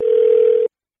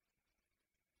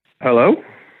Hello?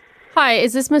 Hi,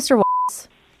 is this Mr. Watts?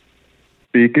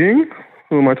 Speaking?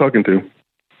 Who am I talking to?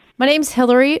 My name's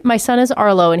Hillary. My son is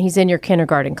Arlo, and he's in your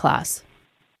kindergarten class.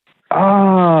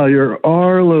 Ah, you're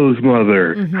Arlo's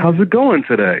mother. Mm-hmm. How's it going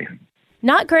today?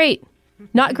 Not great.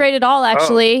 Not great at all,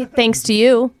 actually, thanks to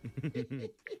you.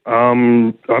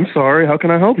 I'm sorry. How can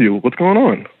I help you? What's going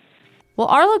on? Well,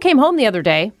 Arlo came home the other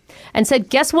day and said,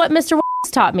 guess what Mr.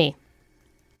 Watts taught me?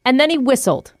 And then he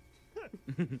whistled.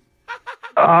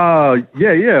 Yeah.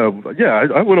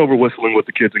 I went over whistling with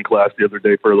the kids in class the other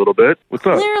day for a little bit. What's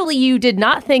up? Clearly, you did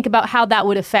not think about how that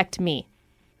would affect me.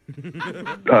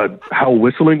 How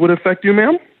whistling would affect you,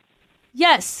 ma'am?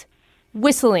 Yes,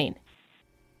 whistling.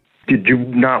 Did you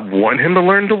not want him to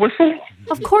learn to whistle?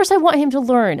 Of course I want him to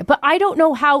learn, but I don't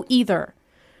know how either.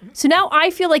 So now I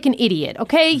feel like an idiot,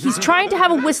 okay? He's trying to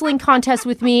have a whistling contest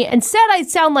with me and said I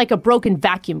sound like a broken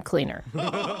vacuum cleaner.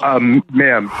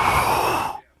 Ma'am.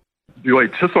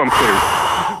 Wait, just so I'm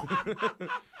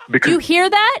clear. Do you hear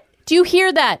that? Do you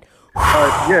hear that?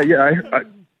 Yeah.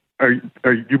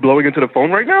 Are you blowing into the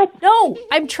phone right now? No,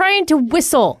 I'm trying to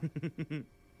whistle.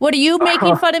 What, are you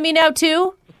making fun of me now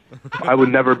too? I would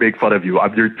never make fun of you.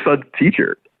 I'm your son's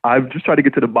teacher. I'm just trying to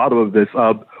get to the bottom of this.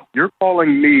 You're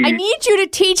calling me... I need you to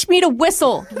teach me to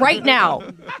whistle right now.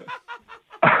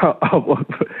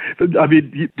 I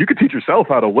mean, you could teach yourself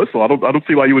how to whistle. I don't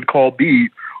see why you would call me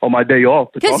on my day off.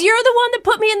 Because you're the one that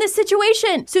put me in this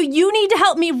situation. So you need to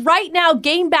help me right now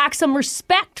gain back some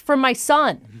respect from my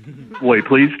son. Wait,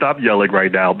 please stop yelling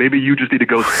right now. Maybe you just need to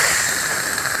go...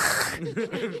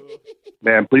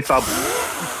 Man, please stop.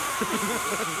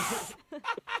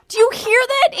 Do you hear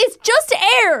that? It's just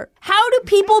air. How do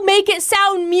people make it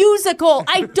sound musical?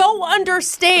 I don't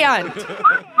understand.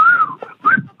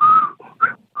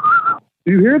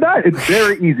 Do you hear that? It's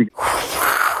very easy.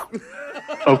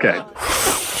 Okay.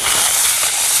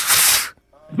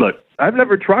 Look, I've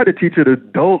never tried to teach an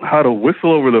adult how to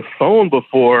whistle over the phone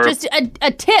before. Just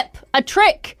a tip, a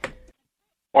trick.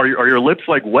 Are your lips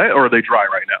like wet or are they dry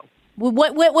right now?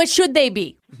 What should they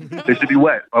be? They should be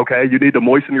wet, okay? You need to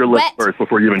moisten your lips first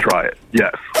before you even try it.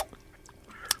 Yes.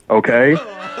 Okay?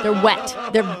 They're wet.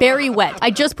 They're very wet.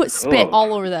 I just put spit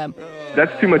all over them.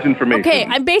 That's too much information. Okay,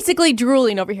 I'm basically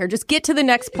drooling over here. Just get to the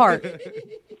next part.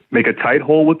 Make a tight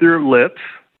hole with your lips.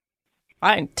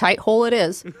 Fine, tight hole it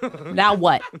is. Now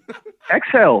what?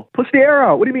 Exhale. Push the air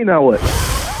out. What do you mean now what?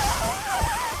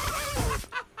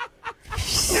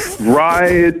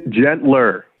 Ride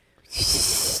gentler.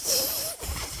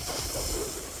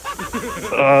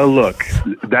 Look,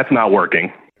 that's not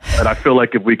working. And I feel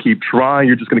like if we keep trying,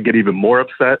 you're just going to get even more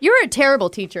upset. You're a terrible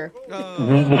teacher.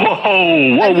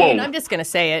 Whoa. I'm just going to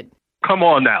say it. Come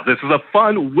on now. This is a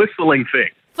fun whistling thing.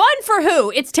 Fun for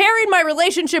who? It's tearing my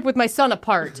relationship with my son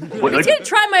apart. I'm just going to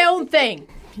try my own thing.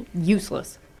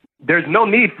 Useless. There's no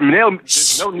need for name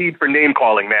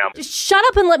calling, ma'am. Just shut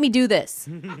up and let me do this.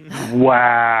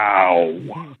 Wow.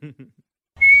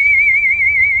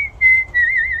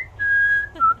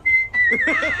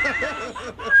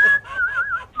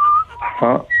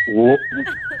 Huh?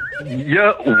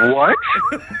 Yeah, what?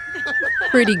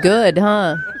 Pretty good,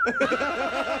 huh?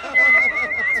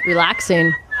 It's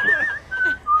relaxing.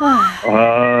 I'm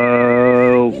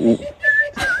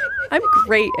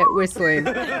great at whistling.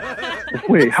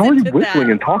 Wait, how are you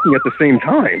whistling and talking at the same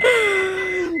time?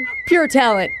 Pure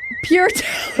talent. Pure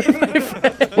talent, my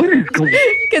friend. What is going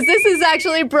on? Because this is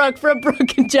actually Brooke from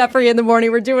Brooke and Jeffrey in the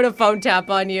Morning. We're doing a phone tap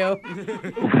on you.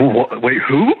 Wait,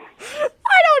 who?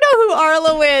 I don't know who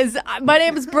Arlo is. My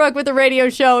name is Brooke with the radio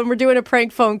show, and we're doing a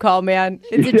prank phone call, man.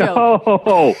 It's a joke.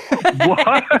 What?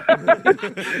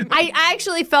 I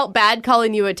actually felt bad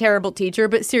calling you a terrible teacher,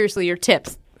 but seriously, your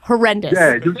tips, horrendous.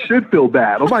 Yeah, you should feel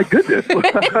bad. Oh, my goodness.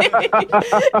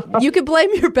 You could blame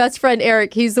your best friend,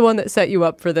 Eric. He's the one that set you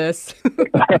up for this.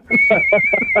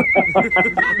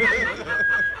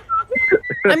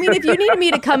 I mean, if you need me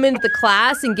to come into the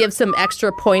class and give some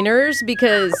extra pointers,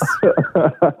 because...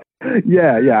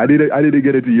 Yeah, I need to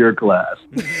get into your class.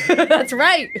 That's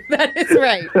right. That is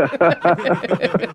right.